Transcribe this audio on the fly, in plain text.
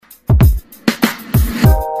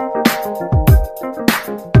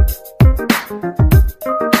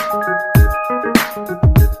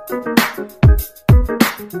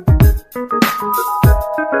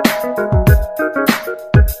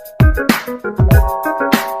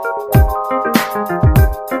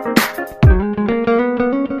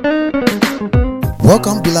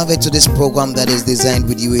Welcome, beloved, to this program that is designed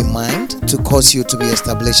with you in mind to cause you to be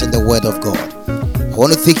established in the Word of God. I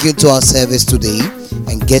want to take you to our service today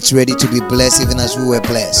and get ready to be blessed even as we were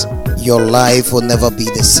blessed. Your life will never be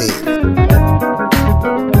the same.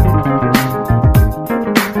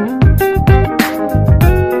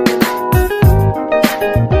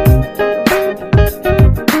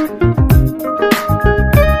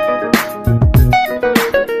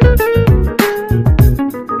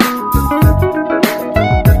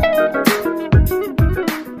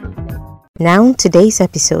 Now, today's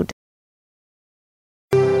episode.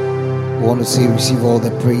 We want to say, receive all the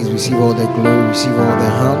praise, receive all the glory, receive all the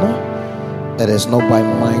honor. That is not by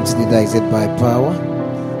might, neither is it by power.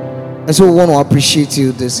 And so we want to appreciate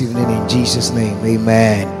you this evening in Jesus' name.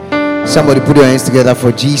 Amen. Somebody put your hands together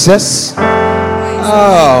for Jesus.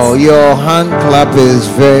 Oh, your hand clap is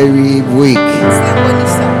very weak.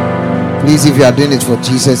 Please, if you are doing it for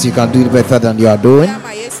Jesus, you can do it better than you are doing.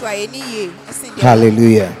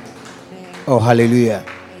 Hallelujah. Oh, hallelujah.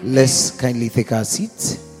 Let's kindly take our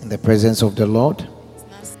seats in the presence of the Lord.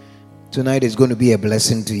 Tonight is going to be a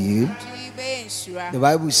blessing to you. The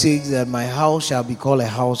Bible says that my house shall be called a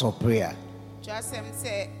house of prayer.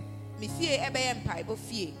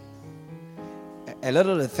 A lot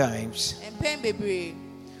of the times,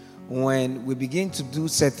 when we begin to do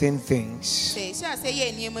certain things,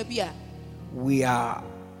 we are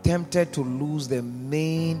tempted to lose the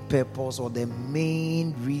main purpose or the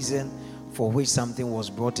main reason for which something was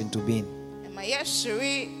brought into being.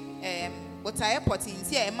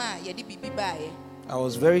 I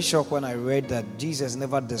was very shocked when I read that Jesus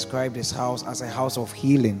never described his house as a house of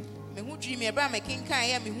healing.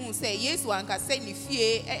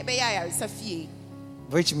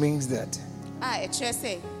 Which means that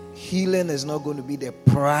healing is not going to be the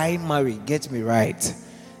primary, get me right,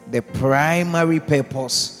 the primary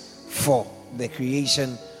purpose for the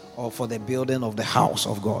creation or for the building of the house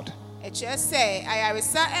of God. But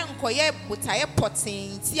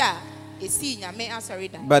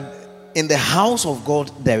in the house of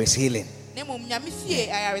God, there is healing.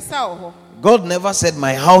 God never said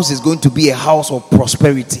my house is going to be a house of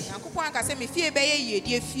prosperity.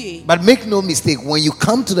 But make no mistake, when you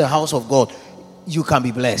come to the house of God, you can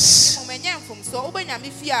be blessed.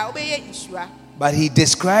 But he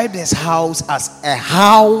described his house as a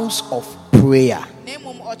house of prayer.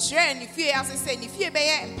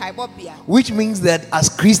 Which means that as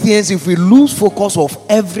Christians, if we lose focus of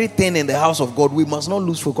everything in the house of God, we must not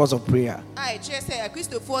lose focus of prayer.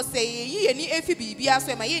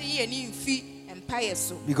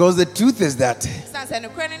 Because the truth is that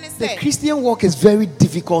the Christian walk is very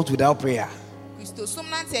difficult without prayer.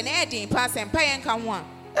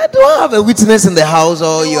 I don't have a witness in the house,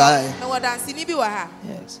 or you are.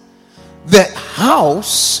 Yes. The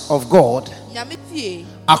house of God,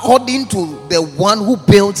 according to the one who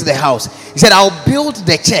built the house, he said, I'll build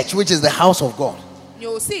the church, which is the house of God.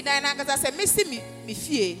 So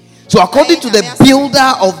according to the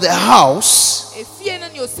builder of the house, he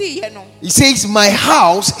says, my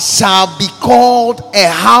house shall be called a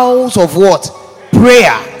house of what?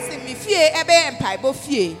 Prayer.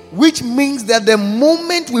 Which means that the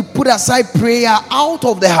moment we put aside prayer out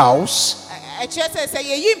of the house,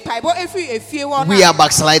 we are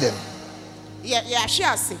backsliding.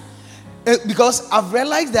 Because I've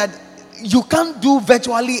realized that you can't do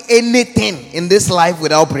virtually anything in this life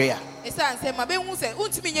without prayer.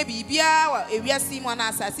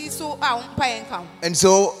 And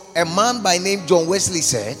so a man by name John Wesley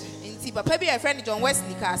said,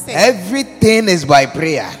 everything is by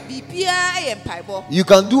prayer. You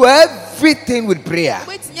can do everything with prayer.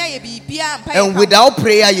 And without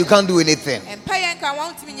prayer, you can't do anything.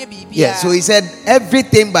 Yeah, so he said,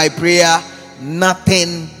 everything by prayer,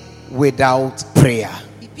 nothing without prayer.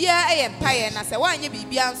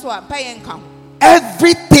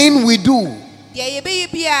 Everything we do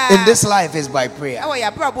in this life is by prayer.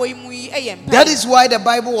 That is why the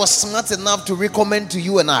Bible was smart enough to recommend to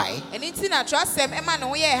you and I that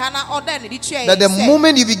the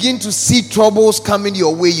moment you begin to see troubles coming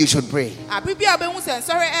your way, you should pray. And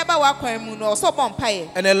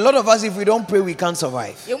a lot of us, if we don't pray, we can't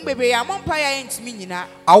survive.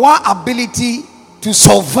 Our ability to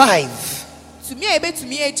survive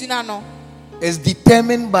is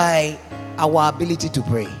determined by our ability to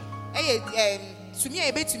pray.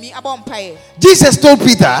 Jesus told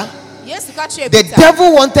Peter the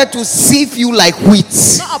devil wanted to sieve you like wheat,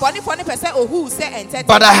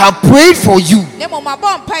 but I have prayed for you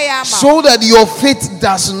so that your faith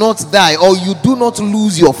does not die, or you do not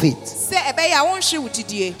lose your faith.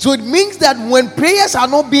 So it means that when prayers are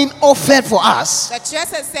not being offered for us,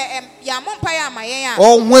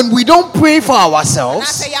 or when we don't pray for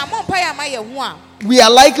ourselves, we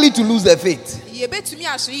are likely to lose the faith.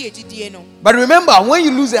 But remember, when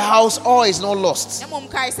you lose a house, all is not lost.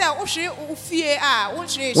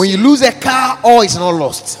 When you lose a car, all is not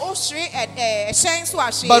lost.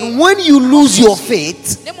 But when you lose your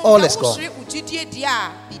faith, all is gone.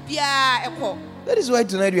 That is why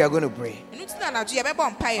tonight we are going to pray.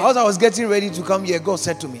 As I was getting ready to come here, God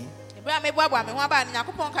said to me,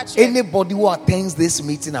 anybody who attends this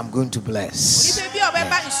meeting, I'm going to bless.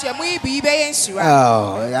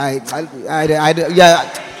 Oh,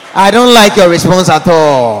 I don't like your response at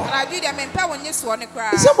all.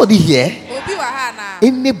 Is somebody here?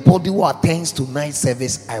 Anybody who attends tonight's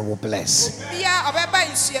service, I will bless.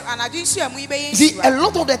 See, a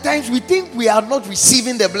lot of the times we think we are not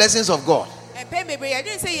receiving the blessings of God. A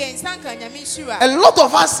lot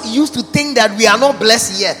of us used to think that we are not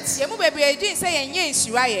blessed yet.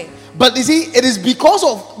 But you see, it is because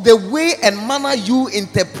of the way and manner you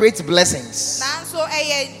interpret blessings.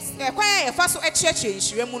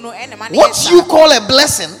 What you call a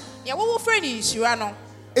blessing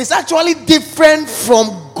is actually different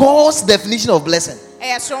from God's definition of blessing.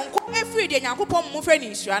 That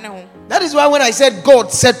is why when I said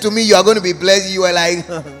God said to me, you are going to be blessed, you were like,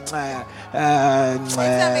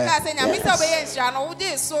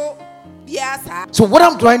 So what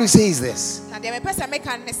I'm trying to say is this.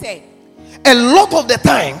 A lot of the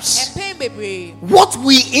times, what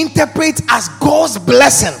we interpret as God's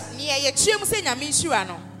blessing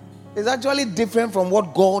is actually different from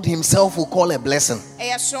what God himself will call a blessing.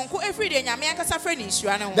 That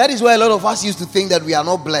is why a lot of us used to think that we are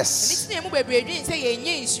not blessed.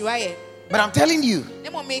 But I'm telling you,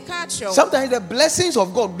 sometimes the blessings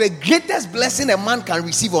of God, the greatest blessing a man can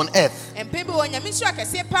receive on earth, the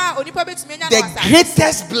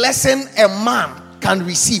greatest blessing a man can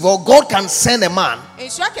receive, or God can send a man,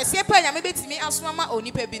 is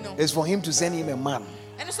for him to send him a man.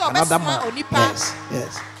 Another man. Yes,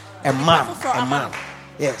 yes. A man.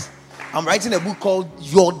 Yes. I'm writing a book called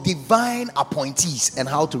Your Divine Appointees and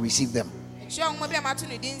How to Receive Them.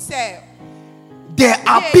 There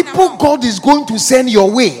are people God is going to send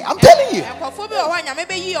your way. I'm telling you.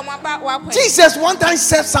 Jesus one time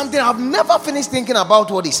said something. I've never finished thinking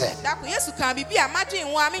about what he said.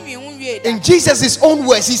 In Jesus' own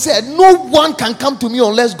words, he said, no one can come to me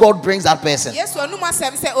unless God brings that person. If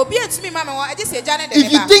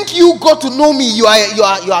you think you got to know me, you are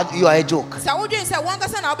a joke.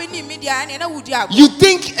 You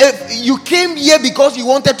think you came here because you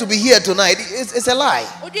wanted to be here tonight. It's a lie.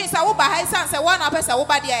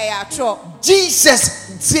 Jesus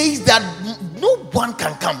says that no one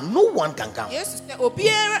can come. No one can come. Do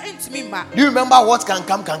you remember what can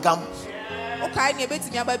come?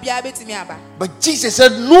 But Jesus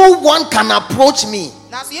said, no one can approach me.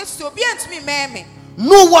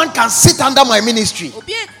 No one can sit under my ministry.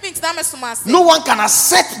 No one can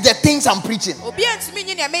accept the things I'm preaching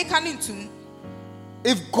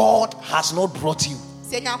if God has not brought you.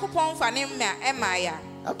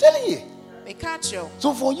 I'm telling you.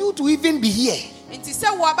 So for you to even be here and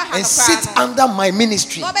sit under my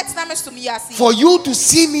ministry, for you to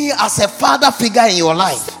see me as a father figure in your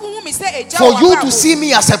life, for you to see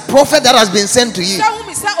me as a prophet that has been sent to you,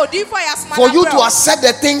 for you to accept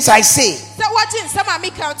the things I say,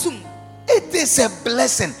 it is a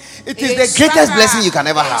blessing. It is the greatest blessing you can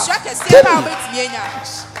ever have.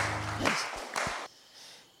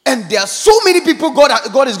 And there are so many people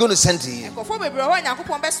God is going to send to you. And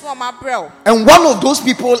one of those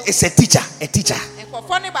people is a teacher.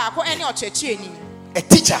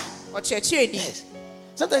 Yes.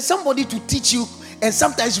 Sometimes somebody to teach you and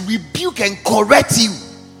sometimes rebuke and correct you.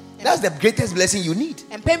 That's the greatest blessing you need.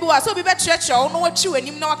 If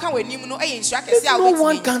no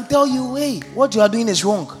one can tell you, hey, what you are doing is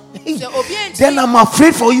wrong, hey, then I'm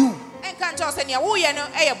afraid for you.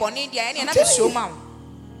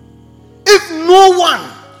 If no one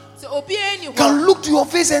can look to your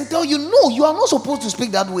face and tell you, no, you are not supposed to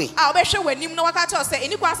speak that way. No,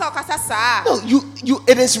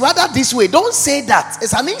 it is rather this way. Don't say that.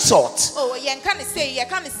 It's an insult.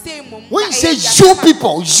 When you say you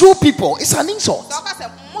people, it's an insult.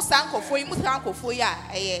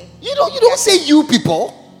 You don't say you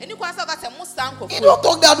people. You don't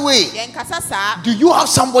talk that way. Do you have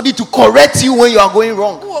somebody to correct you when you are going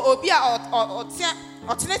wrong?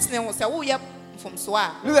 Look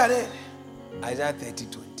at it. Isaiah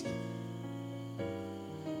 30:20.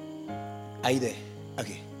 Are you there?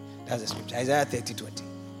 Okay. That's the scripture. Isaiah 30:20.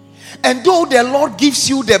 And though the Lord gives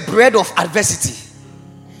you the bread of adversity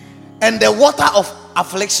and the water of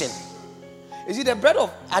affliction. You see, the bread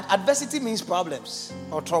of adversity means problems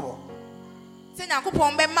or trouble.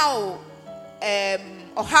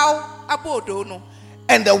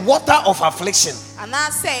 And the water of affliction.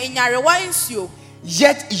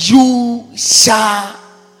 Yet you shall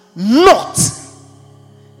not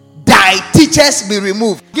thy teachers be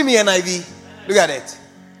removed. Give me an IV. Look at it.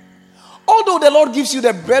 Although the Lord gives you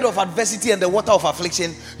the bread of adversity and the water of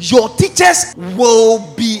affliction, your teachers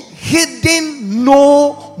will be hidden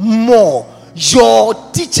no more. Your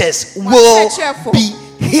teachers will be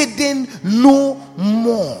hidden no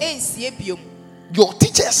more. Your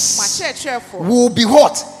teachers will be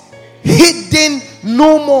what? Hidden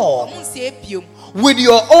no more. With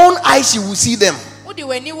your own eyes you will see them.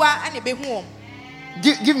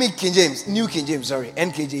 Give me King James, New King James, sorry,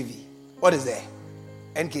 NKJV. What is there?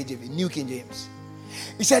 NKJV, New King James.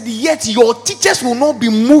 He said, yet your teachers will not be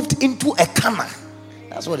moved into a corner.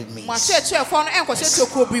 That's what it means.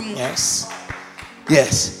 Yes.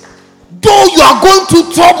 Yes. Though you are going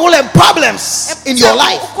through trouble and problems in your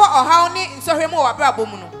life,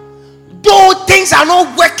 though things are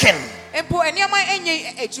not working,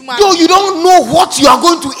 though you don't know what you are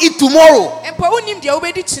going to eat tomorrow,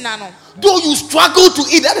 though you struggle to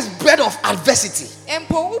eat, that is bread of adversity.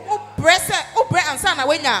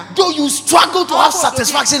 Though you struggle to have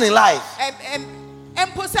satisfaction in life,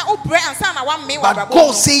 but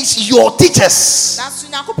God says your teachers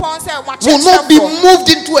will not be moved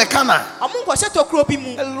into a corner. A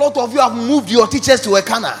lot of you have moved your teachers to a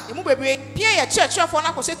corner, and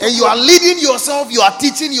you are leading yourself, you are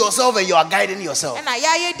teaching yourself, and you are guiding yourself. And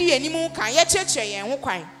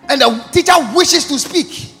the teacher wishes to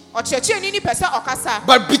speak, but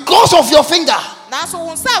because of your finger,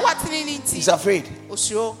 he's afraid.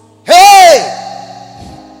 Hey!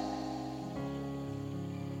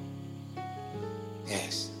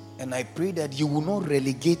 Yes. And I pray that you will not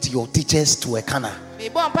relegate your teachers to a corner.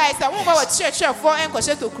 Yes. A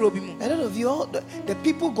lot of you, all the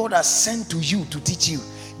people God has sent to you to teach you,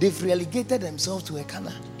 they've relegated themselves to a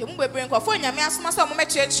corner.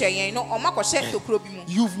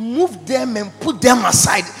 You've moved them and put them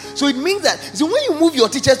aside. So it means that, so when you move your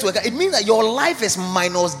teachers to a corner, it means that your life is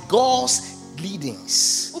minus God's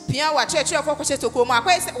leadings.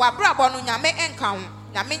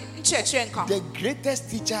 The greatest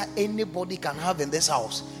teacher anybody can have in this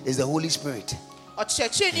house is the Holy Spirit.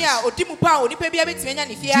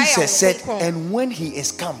 Jesus said, and when he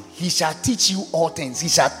is come, he shall teach you all things. He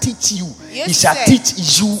shall teach you. He shall teach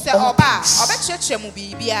you all things.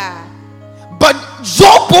 But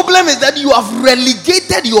your problem is that you have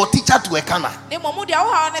relegated your teacher to a corner.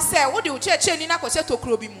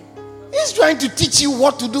 He's trying to teach you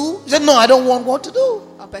what to do. He said, no, I don't want what to do.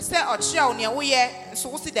 I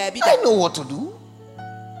know what to do.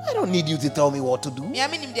 I don't need you to tell me what to do.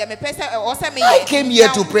 I came here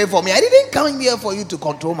to pray for me. I didn't come here for you to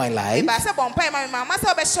control my life.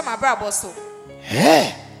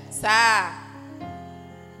 Yeah.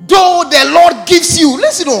 Though the Lord gives you,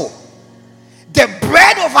 listen, the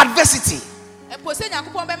bread of adversity and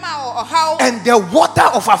the water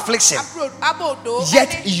of affliction,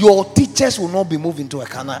 yet your teachers will not be moved into a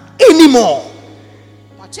corner anymore.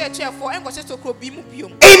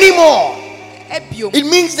 Anymore. It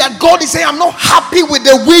means that God is saying, I'm not happy with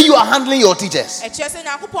the way you are handling your teachers. Yes.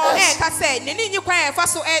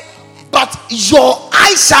 But your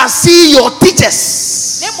eyes shall see your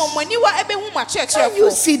teachers. Can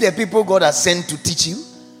you see the people God has sent to teach you?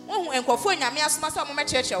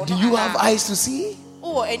 Do you have eyes to see?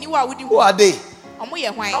 Who are they?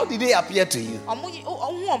 How did they appear to you?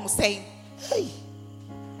 Hey.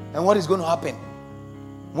 And what is going to happen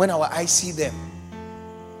when our eyes see them?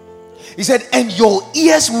 He said, and your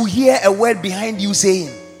ears will hear a word behind you saying,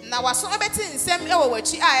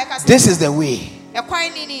 this is the way,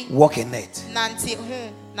 walk in it.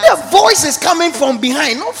 The voice is coming from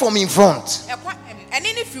behind, not from in front.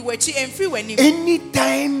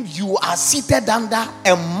 Anytime you are seated under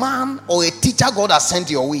a man or a teacher God has sent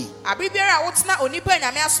your way, you will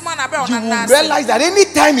realize that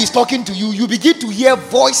anytime he's talking to you, you begin to hear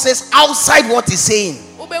voices outside what he's saying.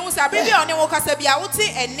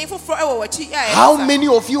 How many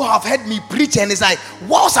of you have heard me preach and it's like,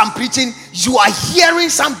 whilst I'm preaching, you are hearing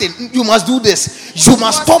something. You must do this. You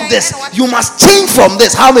must stop this. You must change from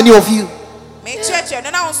this. How many of you? Yes.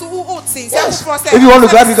 If you want to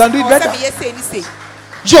clap, you can do it better.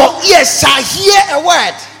 Your ears shall hear a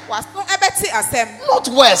word, not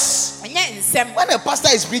words. When a pastor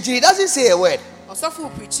is preaching, he doesn't say a word. Have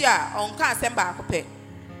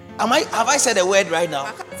I said a word right now?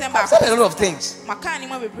 I've said a lot of things.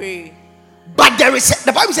 But there is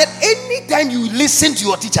the Bible said anytime you listen to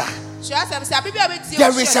your teacher,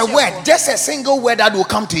 there is a word, just a single word that will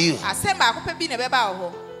come to you.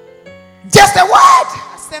 Just a word.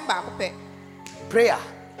 Prayer.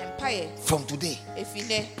 From today,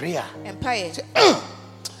 prayer.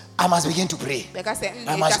 I must begin to pray.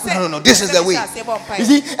 I must, no, this is the way. You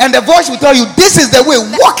see, and the voice will tell you, this is the way.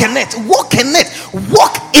 Walk in it. Walk in it.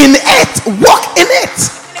 Walk in it. Walk in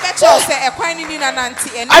it.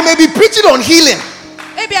 I may be preaching on healing,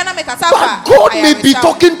 but God may be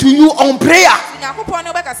talking to you on prayer.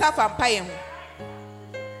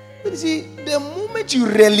 You see, the moment you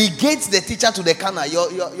relegate the teacher to the corner,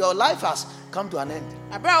 your life has come to an end.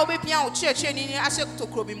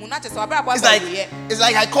 It's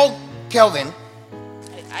like I called Kelvin.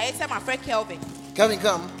 I said my friend Kelvin. Kelvin,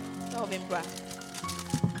 come. Kelvin, bro.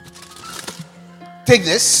 Take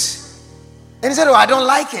this. And he said, "Oh, I don't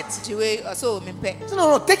like it." So,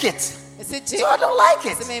 no, take it. So I don't like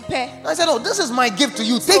it. I said, "Oh, this is my gift to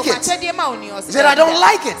you. Take it." He said, "I don't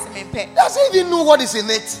like it." Doesn't even know what is in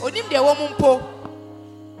it.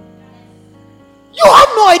 You have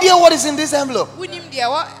no idea what is in this envelope.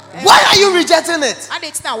 Why are you rejecting it?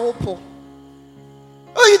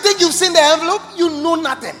 Oh, you think you've seen the envelope? You know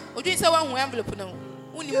nothing. You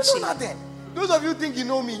know nothing. Those of you think you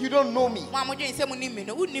know me, you don't know me.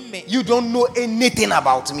 You don't know anything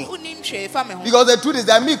about me. Because the truth is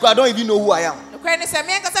that me, I don't even know who I am.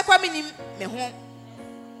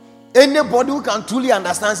 Anybody who can truly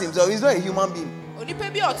understand himself is not a human being.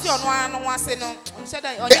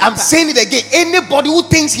 I'm saying it again. Anybody who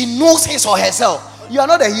thinks he knows his or herself, you are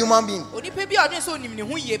not a human being. I'm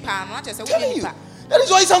telling you. That is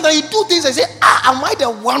why sometimes you do things and say, am I the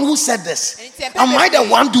one who said this? Am I the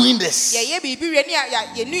one doing this? The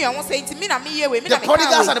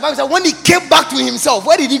prodigal son, the Bible said, when he came back to himself,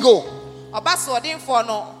 where did he go? Luke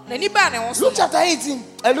chapter 18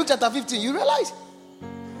 and Luke chapter 15, you realize?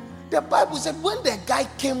 The Bible said when the guy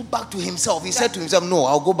came back to himself, he said to himself, no,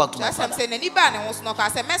 I'll go back to my father.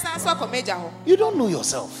 You don't know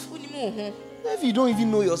yourself. If you don't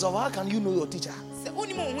even know yourself, how can you know your teacher? This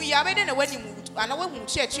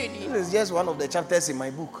is just one of the chapters in my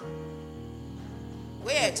book.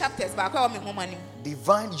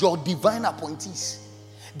 Your divine appointees.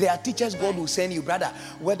 There are teachers God will send you, brother.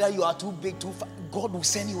 Whether you are too big, too far, God will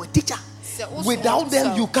send you a teacher. Without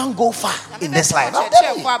them, you can't go far in this life. When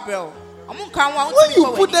you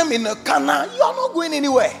put them in a canal, you are not going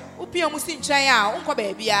anywhere.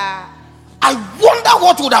 I wonder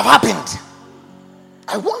what would have happened.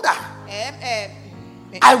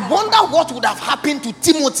 I wonder what would have happened to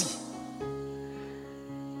Timothy.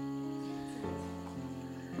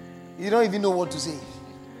 You don't even know what to say.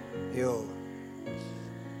 Yo.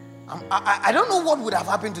 I don't know what would have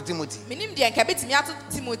happened to Timothy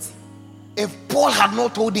if Paul had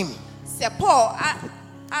not told him.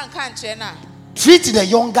 Treat the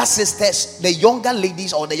younger sisters, the younger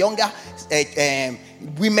ladies, or the younger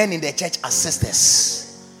women in the church as sisters.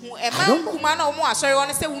 I don't know.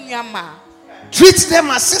 Treat them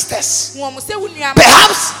as sisters.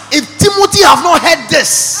 Perhaps if Timothy have not heard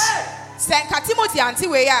this,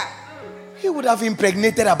 he would have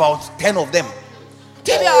impregnated about 10 of them.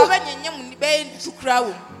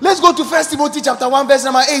 Let's go to 1 Timothy chapter 1 verse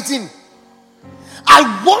number 18.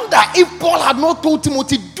 I wonder if Paul had not told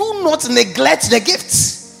Timothy, do not neglect the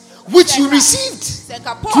gifts which you received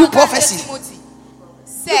through prophecy. Look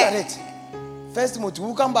at it. 1 Timothy,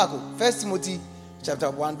 we'll come back. 1 Timothy chapter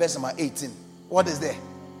 1 verse number 18. What is there?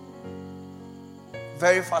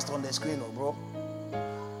 Very fast on the screen, bro.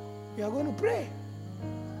 You are going to pray.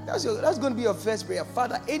 That's going to be your first prayer.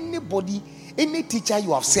 Father, anybody, any teacher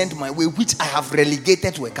you have sent my way, which I have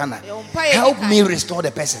relegated to a corner, help me restore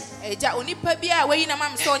the person.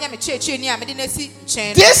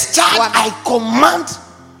 This charge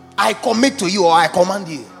I commit to you, or I command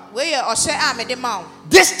you.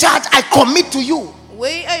 This charge I commit to you.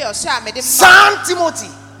 Son Timothy,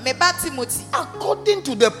 according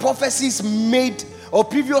to the prophecies made or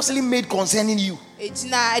previously made concerning you,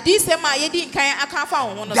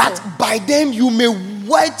 that by them you may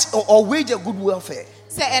wage a good welfare.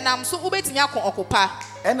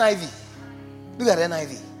 NIV. Look at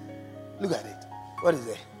NIV. Look at it. What is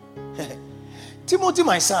it? Timothy,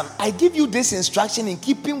 my son, I give you this instruction in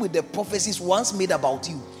keeping with the prophecies once made about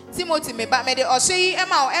you,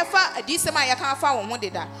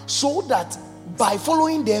 so that by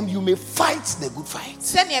following them, you may fight the good fight.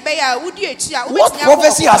 What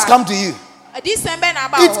prophecy has come to you? It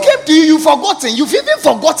came to you, you've forgotten. You've even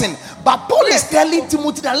forgotten. But Paul is telling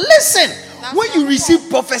Timothy that, listen, when you receive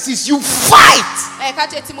prophecies, you fight.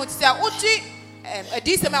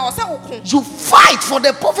 You fight for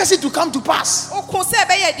the prophecy to come to pass.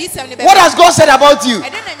 What has God said about you?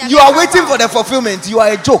 You are waiting for the fulfillment. You are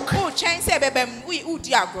a joke.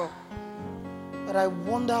 But I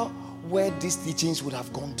wonder where these teachings would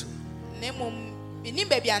have gone to.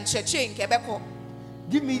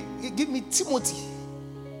 Give me Timothy.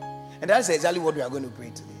 And that's exactly what we are going to pray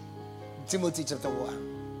today. Timothy chapter 1.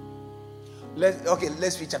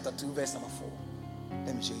 Let's read chapter 2, verse number 4.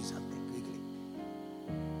 Let me show you something quickly.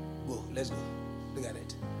 Go, let's go. Look at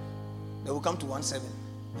it. Then we'll come to 1:7.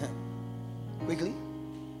 Quickly.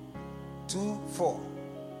 2:4.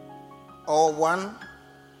 Or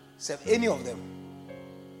 1:7. Any of them.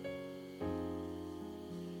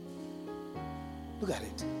 Look at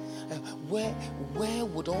it. Where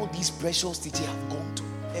would all these precious teachers have gone to?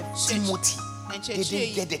 If Timothy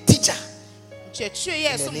didn't get the teacher. In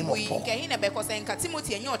the name of Paul. Look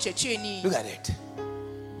at it.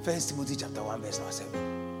 1 Timothy chapter 1 verse number 7.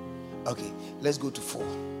 Okay, let's go to 4.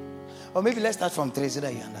 Or maybe let's start from 3 so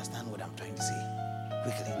that you understand what I'm trying to say.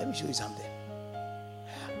 Quickly, let me show you something.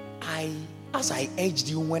 As I urged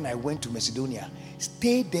you when I went to Macedonia,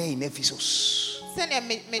 stay there in Ephesus.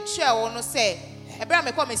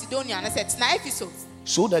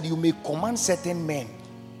 So that you may command certain men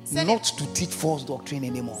not to teach false doctrine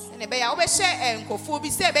anymore. See,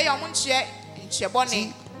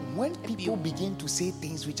 when people begin to say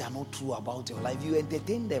things which are not true about your life, you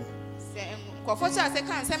entertain them.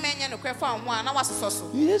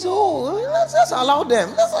 You just let's allow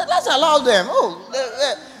them. Let's allow them.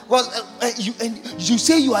 You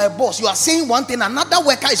say you are a boss. You are saying one thing. Another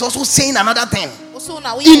worker is also saying another thing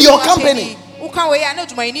in your company. So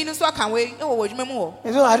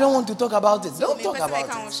I don't want to talk about it. Don't talk about it.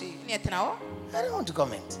 I don't want to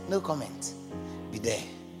comment. No comment. Be there.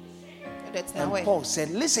 And Paul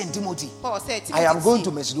said, listen, Timothy, I am going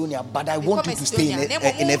to Macedonia, but I want you to stay in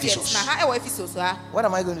Ephesus. What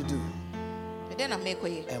am I going to do?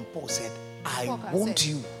 And Paul said, I want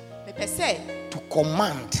you to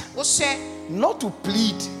command, not to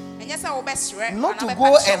plead, not to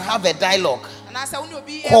go and have a dialogue.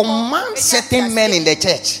 Command certain men in the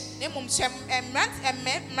church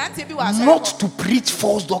not to preach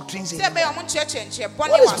false doctrines anymore.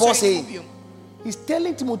 What is Paul saying? He's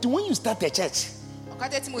telling Timothy, when you start a church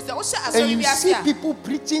and you see people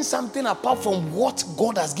preaching something apart from what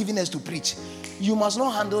God has given us to preach, you must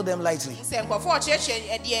not handle them lightly. You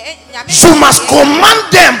must command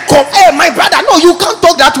them. Hey, my brother, no, you can't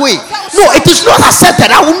talk that way. No, it is not accepted.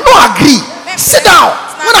 I will not agree. Sit down.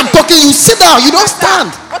 When I'm talking, you sit down. You don't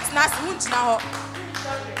stand.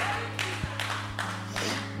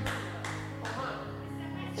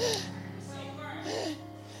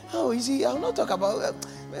 Oh, you see, I will not talk about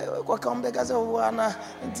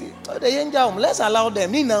let's allow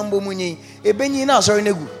them.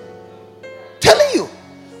 Telling you.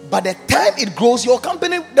 But the time it grows, your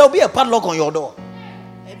company, there will be a padlock on your door.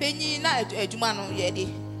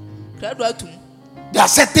 There are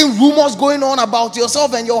certain rumors going on about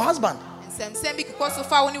yourself and your husband.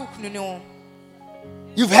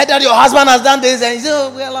 You've heard that your husband has done this, and you say, oh,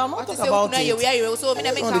 well, I'm not talking about it. I just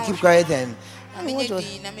want to keep quiet then.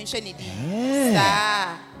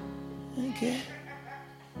 Okay.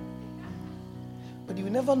 But you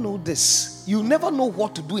never know this. You never know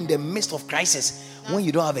what to do in the midst of crisis when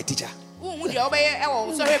you don't have a teacher.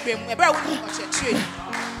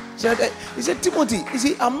 He said, Timothy, you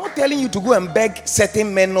see, I'm not telling you to go and beg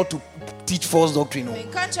certain men not to teach false doctrine. No.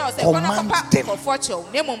 Command them.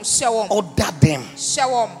 Order them.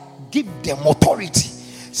 Give them authority.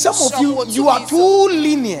 Some of you are too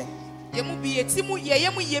lenient.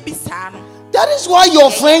 That is why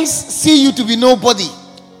your friends see you to be nobody.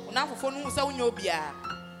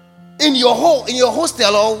 In your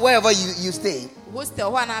hostel or wherever you stay.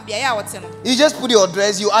 You just put your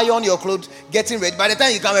dress, you iron your clothes, getting ready. By the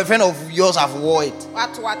time you come, a friend of yours have wore it.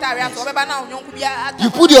 Yes. You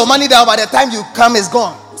put your money down, by the time you come, it's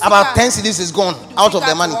gone. About 10 cedis is gone out of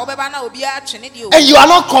the money. And you are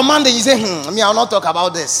not commanding. You say, I will not talk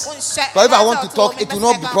about this. But if I want to talk, it will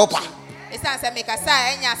not be proper.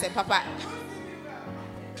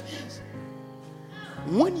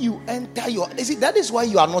 When you enter that is why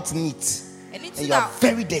you are not neat. And you are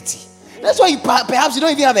very dirty. That's why perhaps you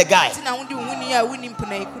don't even have a guy.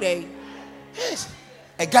 Yes.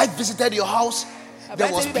 A guy visited your house.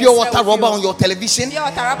 There was pure water rubber on your television.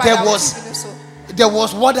 There was there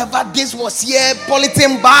was whatever, this was here,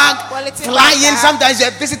 polythene bag, flying. Sometimes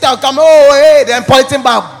a visitor will come, oh, hey, then polythene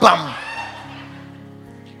bag, bam.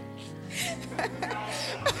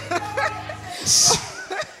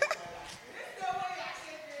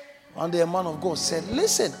 And the man of God said,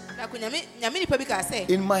 listen,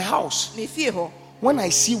 in my house, when I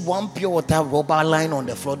see one pure water rubber lying on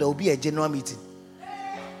the floor, there will be a general meeting.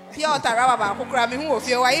 Yeah.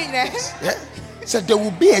 So there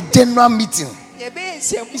will be a general meeting.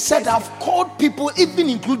 He said, I've called people, even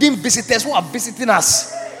including visitors who are visiting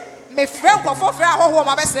us. All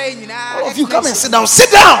of you come and sit down.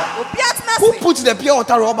 Sit down. Who put the pure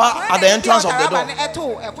water rubber at the entrance of the door?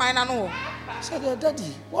 I said,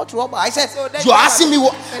 Daddy, what rubber? I said, you're asking me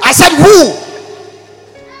what? I said, who?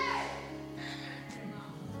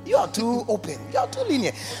 You are too open. You are too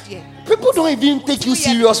lenient. People don't even take you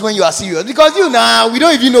serious when you are serious because we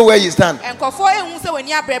don't even know where you stand.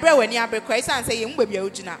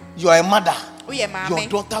 You are a mother. Your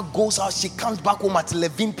daughter goes out, she comes back home at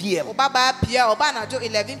 11 p.m. And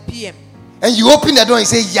you open the door and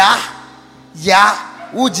say,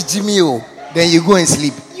 then you go and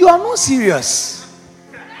sleep. You are not serious.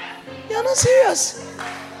 You are not serious.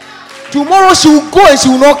 Tomorrow she will go and she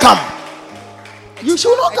will not come. You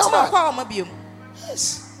should not come back.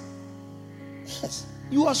 Yes. Yes.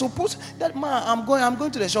 You are supposed that man, I'm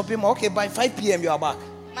going to the shopping mall. Okay, by 5 p.m. you are back.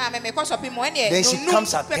 Then she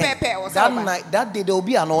comes at 10. That day there will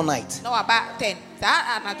be an all night. No, about 10.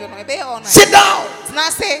 Sit down.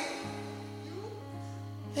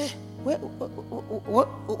 Hey,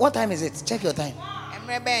 what time is it? Check your time.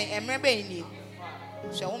 It's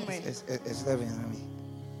 11.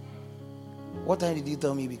 What time did you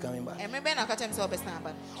tell me you'll be coming back? What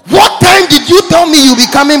time did you tell me you'll be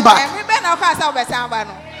coming back?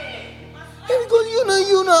 Because you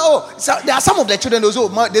know. Oh, so there are some of the children also.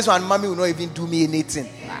 This one, mommy will not even do me anything.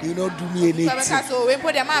 You not do me anything.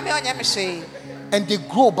 And they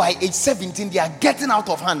grow by age 17. They are getting out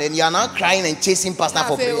of hand, and you are now crying and chasing pastor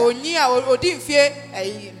for prayer.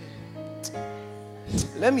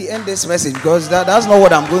 Let me end this message because that's not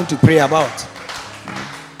what I'm going to pray about.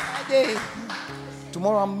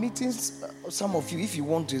 Tomorrow I'm meeting some of you. If you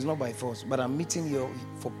want to, it's not by force, but I'm meeting you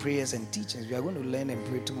for prayers and teachings. We are going to learn and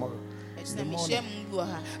pray tomorrow.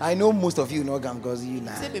 I know most of you know because you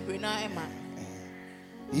now.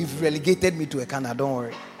 You've relegated me to a corner, don't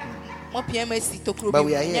worry. But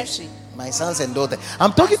we are here, my sons and daughters.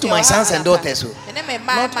 I'm talking to my sons and daughters.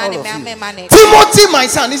 Not all of you. Timothy, my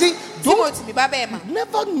son. You see, don't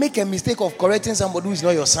never make a mistake of correcting somebody who is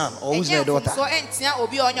not your son or who is not your daughter.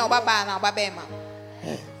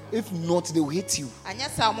 If not, they will hate you.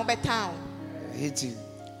 Hate you.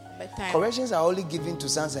 Corrections are only given to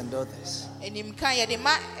sons and daughters.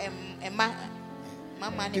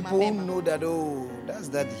 People who know that, oh, that's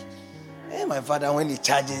daddy. Hey, my father, when he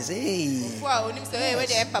charges, hey.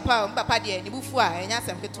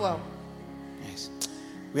 Yes.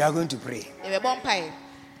 We are going to pray.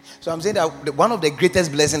 So I'm saying that one of the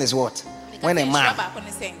greatest blessings is what? When a man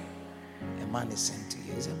is sent to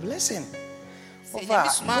you. It's a blessing. You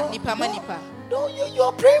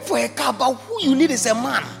are praying for a car, but who you need is a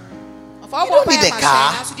man. You don't need a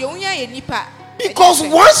car. Because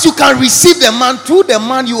once you can receive the man, through the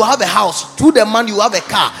man you have a house, through the man you have a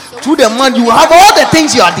car, through the man you have all the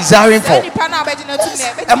things you are desiring for.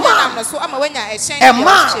 Yes. A man.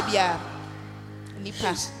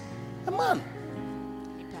 A man.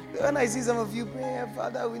 When I see some of you praying,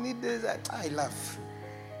 Father, we need this, I laugh.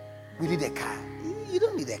 We need a car. You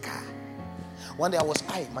don't need a car. One day I was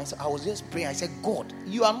just praying. I said, God,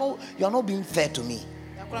 you are not being fair to me.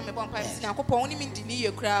 Yes.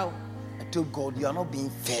 I told God, you are not being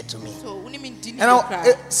fair to me.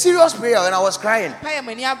 And serious prayer when I was crying.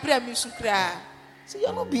 So you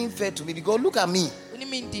are not being fair to me because look at me.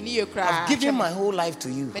 I've given my whole life to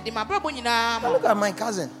you. But look at my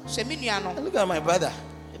cousin. Look at my brother.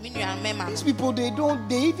 These people, they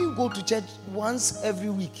even go to church once every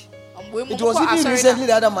week. It was even recently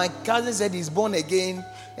that my cousin said he's born again,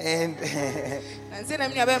 and these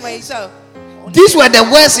were the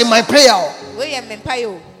words in my prayer.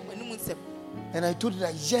 And I told you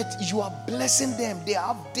that yet you are blessing them. They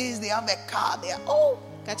have this, they have a car, they are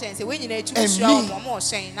and me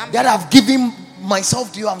that I've given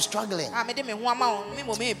myself to you, I'm struggling.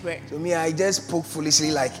 So me, I just spoke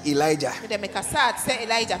foolishly like Elijah. When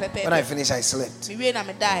I finished, I slept.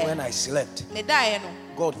 When I slept,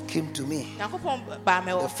 God came to me in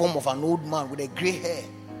the form of an old man with a gray hair.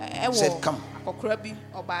 He said, come.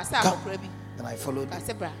 And I followed him.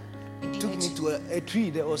 He took me to a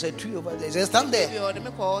tree. There was a tree over there. He said, stand there.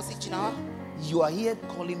 You are here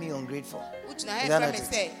calling me ungrateful. Is that not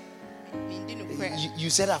it? You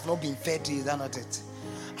said I've not been fair to you. Is that not it?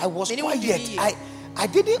 I was quiet. I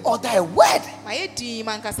didn't utter a word.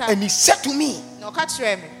 And he said to me,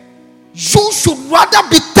 you should rather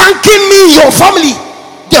be thanking me, your family,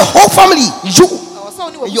 the whole family.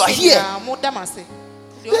 You are here.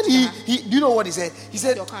 Then do you know what he said? He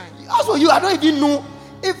said, as for you, I don't even know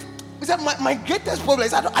if. He said, my greatest problem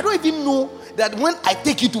is I don't even know that when I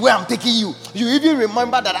take you to where I'm taking you, you even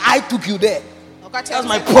remember that I took you there. That's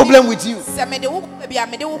my problem with you.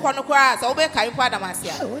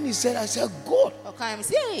 When he said, I said, God, I'm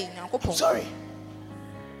sorry.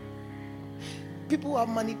 People who have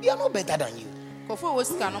money, they are not better than you. They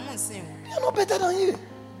are not better than you.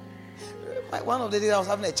 One of the days I was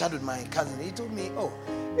having a chat with my cousin. He told me, oh,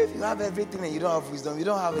 if you have everything and you don't have wisdom, you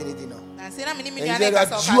don't have anything. No. And he said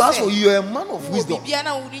that you ask for you are a man of wisdom. I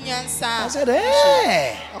said,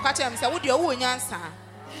 hey.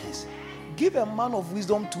 Yes. Give a man of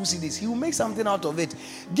wisdom 2 cedis. He will make something out of it.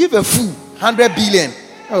 Give a fool 100 billion.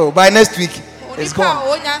 Oh, by next week, it's gone.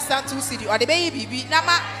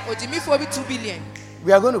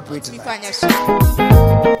 We are going to pray tonight.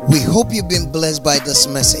 We hope you've been blessed by this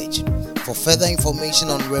message. For further information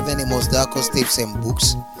on Reverend Amos Darko's tapes and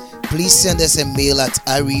books, please send us a mail at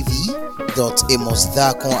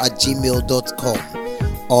rev.amosdarko@gmail.com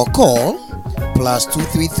or call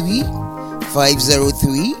 +233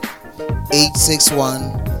 503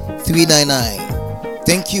 861 399.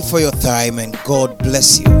 Thank you for your time and God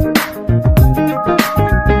bless you.